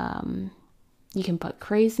you can put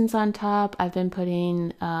craisins on top. I've been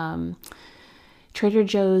putting Trader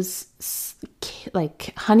Joe's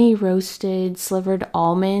like honey roasted slivered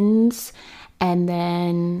almonds, and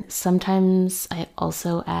then sometimes I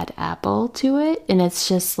also add apple to it, and it's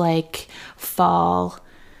just like fall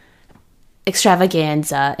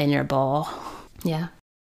extravaganza in your bowl. Yeah.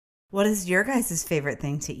 What is your guys' favorite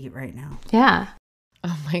thing to eat right now? Yeah.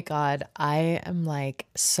 Oh my God. I am like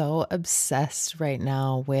so obsessed right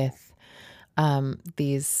now with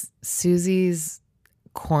these Susie's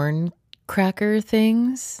corn cracker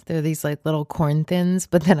things. They're these like little corn thins,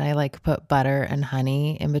 but then I like put butter and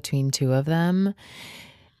honey in between two of them.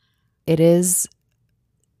 It is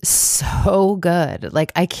so good.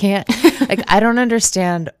 Like I can't, like I don't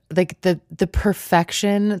understand like the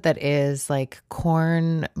perfection that is like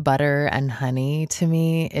corn, butter, and honey to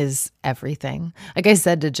me is everything. Like I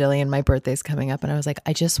said to Jillian, my birthday's coming up, and I was like,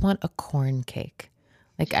 I just want a corn cake.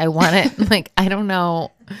 Like I want it, like I don't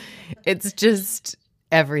know. It's just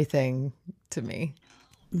everything to me.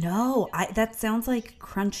 No, that sounds like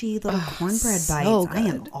crunchy little cornbread bites. so I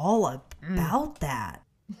am good. all about that.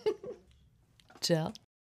 Jill?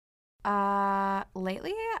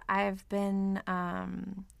 Lately I've been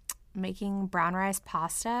making brown rice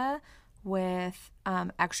pasta with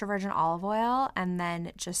extra virgin olive oil and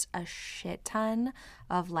then just a shit ton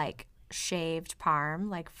of like shaved parm,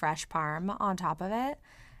 like fresh parm on top of it,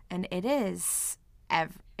 and it is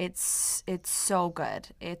it's so good.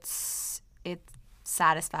 It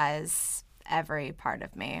satisfies every part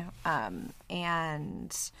of me,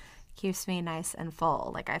 and keeps me nice and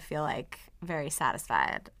full. Like I feel like very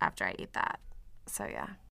satisfied after I eat that. So yeah.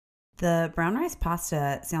 The brown rice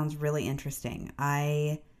pasta sounds really interesting.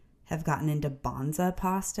 I have gotten into Banza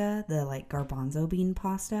pasta, the like garbanzo bean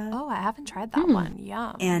pasta. Oh, I haven't tried that one.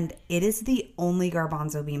 Yum. And it is the only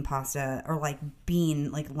garbanzo bean pasta or like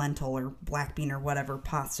bean, like lentil or black bean or whatever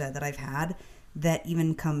pasta that I've had that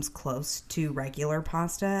even comes close to regular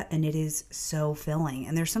pasta. And it is so filling.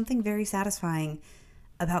 And there's something very satisfying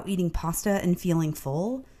about eating pasta and feeling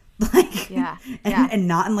full. Like, Yeah. and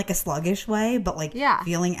not in like a sluggish way, but like Yeah.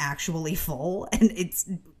 feeling actually full. And it's,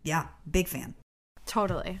 yeah, big fan.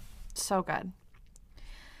 Totally. So good.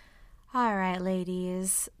 All right,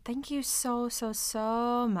 ladies. Thank you so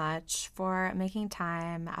much for making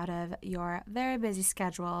time out of your very busy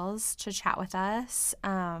schedules to chat with us.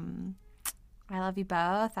 I love you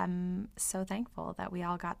both. I'm so thankful that we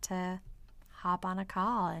all got to hop on a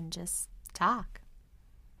call and just talk.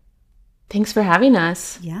 Thanks for having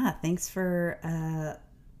us. Yeah, thanks for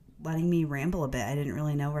letting me ramble a bit. I didn't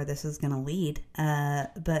really know where this was going to lead,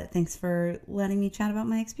 but thanks for letting me chat about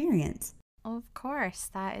my experience. Of course,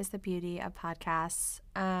 that is the beauty of podcasts.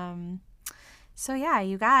 So yeah,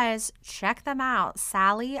 you guys check them out.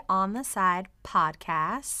 Sally on the Side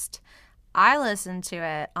podcast. I listen to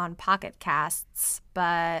it on Pocket Casts,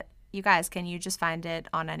 but you guys, can you just find it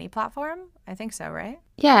on any platform? I think so, right?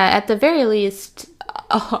 Yeah, at the very least,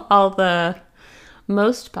 all the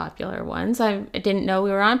most popular ones. I didn't know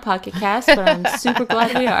we were on Pocket Cast, but I'm super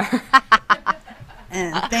glad we are.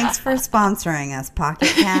 And thanks for sponsoring us, Pocket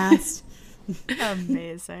Cast.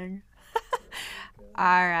 Amazing. All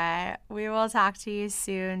right. We will talk to you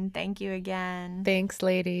soon. Thank you again. Thanks,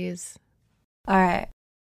 ladies. All right.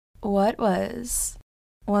 What was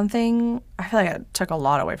one thing? I feel like I took a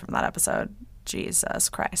lot away from that episode. Jesus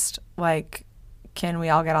Christ. Like, can we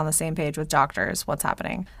all get on the same page with doctors? What's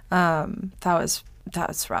happening? That was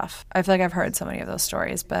rough. I feel like I've heard so many of those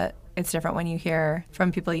stories, but it's different when you hear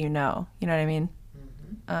from people you know. You know what I mean?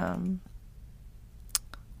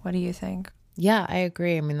 What do you think? Yeah, I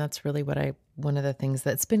agree. I mean, that's really one of the things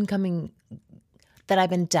that's been coming, that I've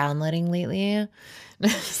been downloading lately.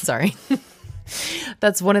 Sorry.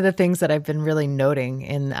 That's one of the things that I've been really noting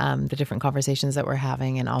in the different conversations that we're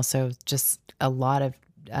having, and also just a lot of,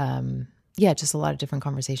 just a lot of different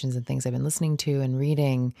conversations and things I've been listening to and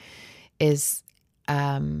reading is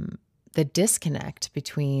the disconnect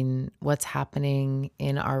between what's happening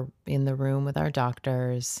in the room with our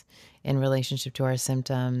doctors in relationship to our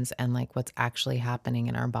symptoms and like what's actually happening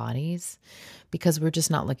in our bodies, because we're just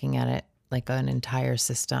not looking at it like an entire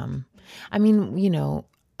system. I mean,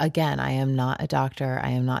 again, I am not a doctor. I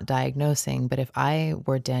am not diagnosing, but if I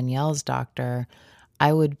were Danielle's doctor,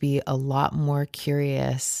 I would be a lot more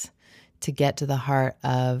curious to get to the heart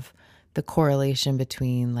of the correlation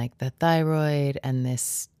between like the thyroid and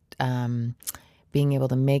this being able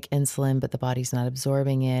to make insulin, but the body's not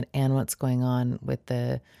absorbing it, and what's going on with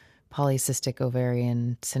the polycystic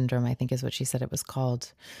ovarian syndrome, I think is what she said it was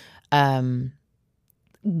called.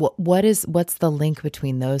 What's the link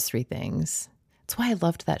between those three things? That's why I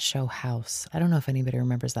loved that show House. I don't know if anybody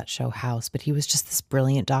remembers that show House, but he was just this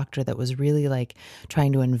brilliant doctor that was really like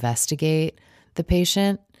trying to investigate the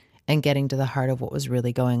patient and getting to the heart of what was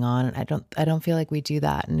really going on. And I don't feel like we do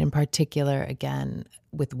that. And in particular, again,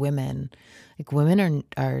 with women, like women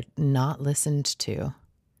are not listened to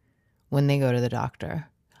when they go to the doctor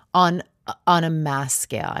on a mass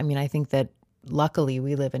scale. I mean, I think that luckily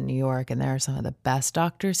we live in New York and there are some of the best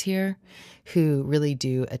doctors here who really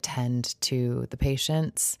do attend to the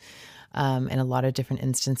patients in a lot of different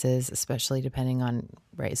instances, especially depending on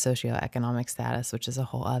socioeconomic status, which is a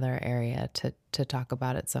whole other area to talk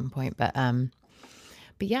about at some point. But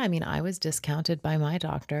yeah, I mean, I was discounted by my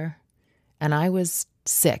doctor and I was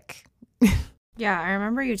sick. Yeah, I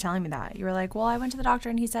remember you telling me that. You were like, well, I went to the doctor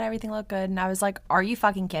and he said everything looked good. And I was like, are you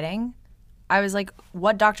fucking kidding? I was like,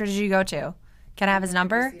 what doctor did you go to? Can I have his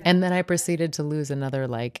number? And then I proceeded to lose another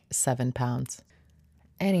 7 pounds.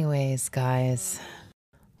 Anyways, guys,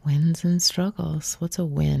 wins and struggles. What's a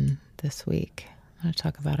win this week? I'm going to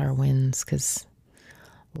talk about our wins because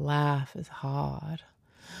laugh is hard.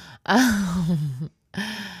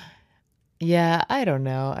 Yeah, I don't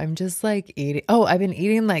know. I'm just like eating. Oh, I've been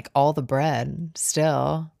eating like all the bread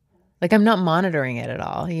still. Like I'm not monitoring it at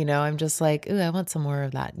all. I'm just like, ooh, I want some more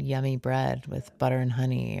of that yummy bread with butter and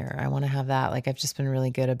honey, or I want to have that. Like I've just been really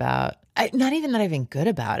good about, not even that I've been good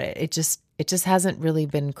about it. It just hasn't really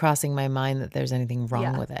been crossing my mind that there's anything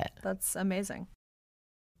wrong with it. That's amazing.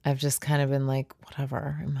 I've just kind of been like,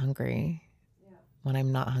 whatever, I'm hungry. When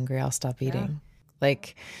I'm not hungry, I'll stop eating.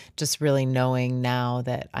 Like just really knowing now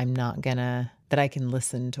that that I can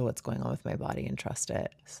listen to what's going on with my body and trust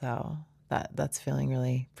it. So that's feeling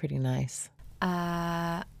really pretty nice.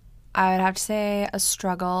 I would have to say a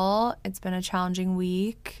struggle. It's been a challenging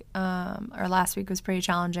week. Or last week was pretty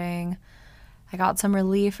challenging. I got some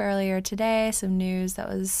relief earlier today, some news that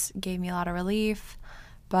gave me a lot of relief.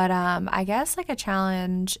 But I guess like a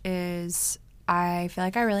challenge is I feel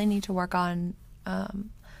like I really need to work on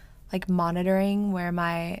like monitoring where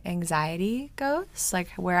my anxiety goes, like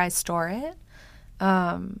where I store it.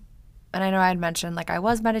 And I know I had mentioned like I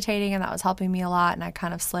was meditating and that was helping me a lot, and I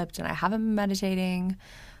kind of slipped and I haven't been meditating,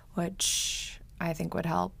 which I think would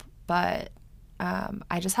help. But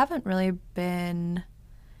I just haven't really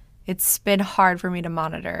it's been hard for me to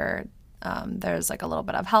monitor. There's like a little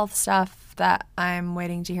bit of health stuff that I'm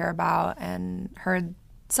waiting to hear about, and heard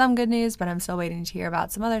some good news, but I'm still waiting to hear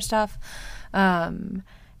about some other stuff.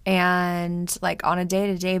 And like on a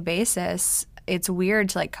day-to-day basis, it's weird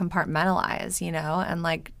to like compartmentalize, and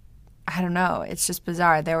like, I don't know, it's just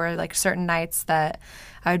bizarre. There were like certain nights that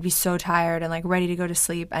I would be so tired and like ready to go to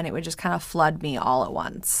sleep, and it would just kind of flood me all at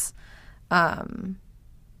once.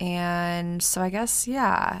 And so I guess,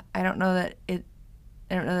 yeah, I don't know that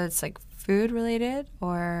it's like food related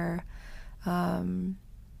or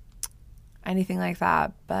anything like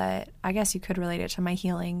that, but I guess you could relate it to my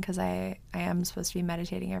healing because I am supposed to be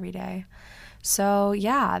meditating every day. So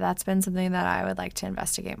yeah, that's been something that I would like to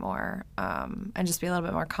investigate more, and just be a little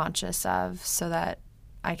bit more conscious of so that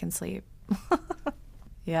I can sleep.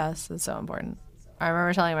 Yes, it's so important. I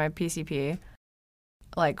remember telling my PCP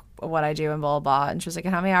like what I do and blah, blah, blah, and she was like,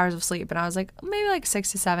 how many hours of sleep? And I was like, maybe like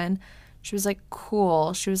 6 to 7. She was like,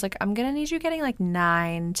 cool. She was like, I'm going to need you getting like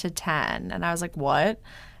 9 to 10. And I was like, what?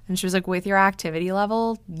 And she was like, with your activity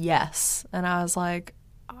level, yes. And I was like,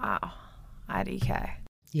 wow, IDK.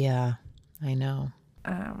 Yeah, I know.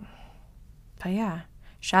 But yeah,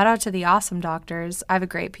 shout out to the awesome doctors. I have a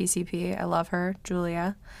great PCP. I love her,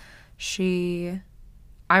 Julia.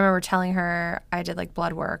 I remember telling her I did like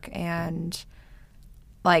blood work, and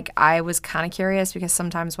like I was kind of curious because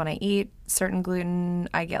sometimes when I eat certain gluten,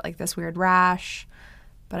 I get like this weird rash,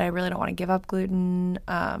 but I really don't want to give up gluten.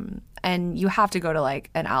 And you have to go to like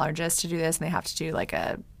an allergist to do this, and they have to do like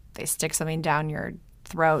they stick something down your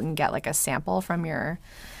throat and get like a sample from your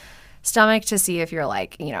stomach to see if you're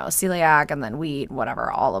like, celiac and then wheat, whatever,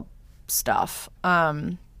 all the stuff.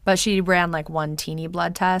 But she ran like one teeny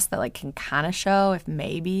blood test that like can kind of show if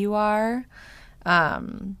maybe you are.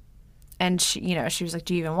 And she was like,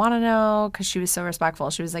 do you even want to know? Because she was so respectful.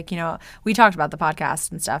 She was like, we talked about the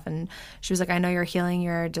podcast and stuff. And she was like, I know you're healing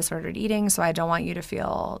your disordered eating, so I don't want you to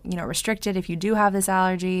feel, restricted if you do have this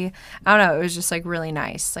allergy. I don't know. It was just like really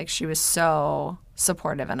nice. Like she was so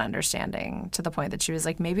supportive and understanding to the point that she was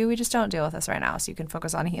like, maybe we just don't deal with this right now so you can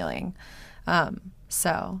focus on healing.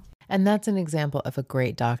 And that's an example of a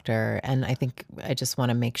great doctor. And I think I just want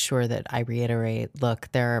to make sure that I reiterate, look,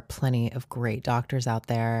 there are plenty of great doctors out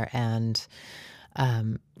there. And,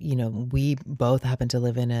 we both happen to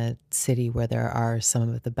live in a city where there are some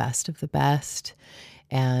of the best.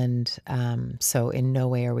 And so in no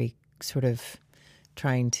way are we sort of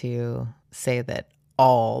trying to say that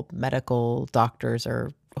all medical doctors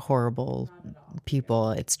are horrible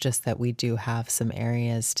people. It's just that we do have some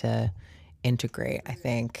areas to integrate, I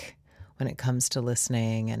think, when it comes to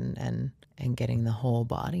listening and getting the whole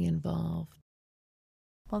body involved.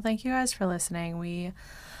 Well, thank you guys for listening. We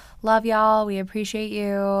love y'all. We appreciate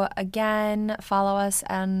you. Again, follow us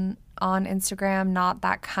on Instagram, Not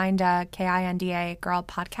That Kinda, KINDA Girl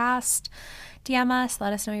Podcast. DM us.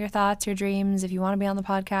 Let us know your thoughts, your dreams. If you want to be on the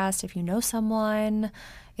podcast, if you know someone,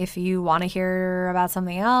 if you want to hear about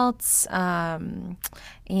something else.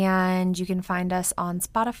 And you can find us on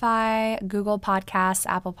Spotify, Google Podcasts,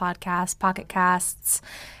 Apple Podcasts, Pocket Casts,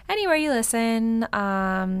 anywhere you listen.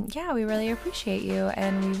 Yeah, we really appreciate you.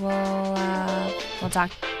 And we we'll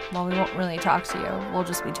talk. Well, we won't really talk to you. We'll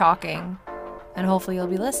just be talking. And hopefully you'll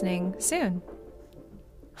be listening soon.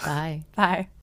 Bye. Bye.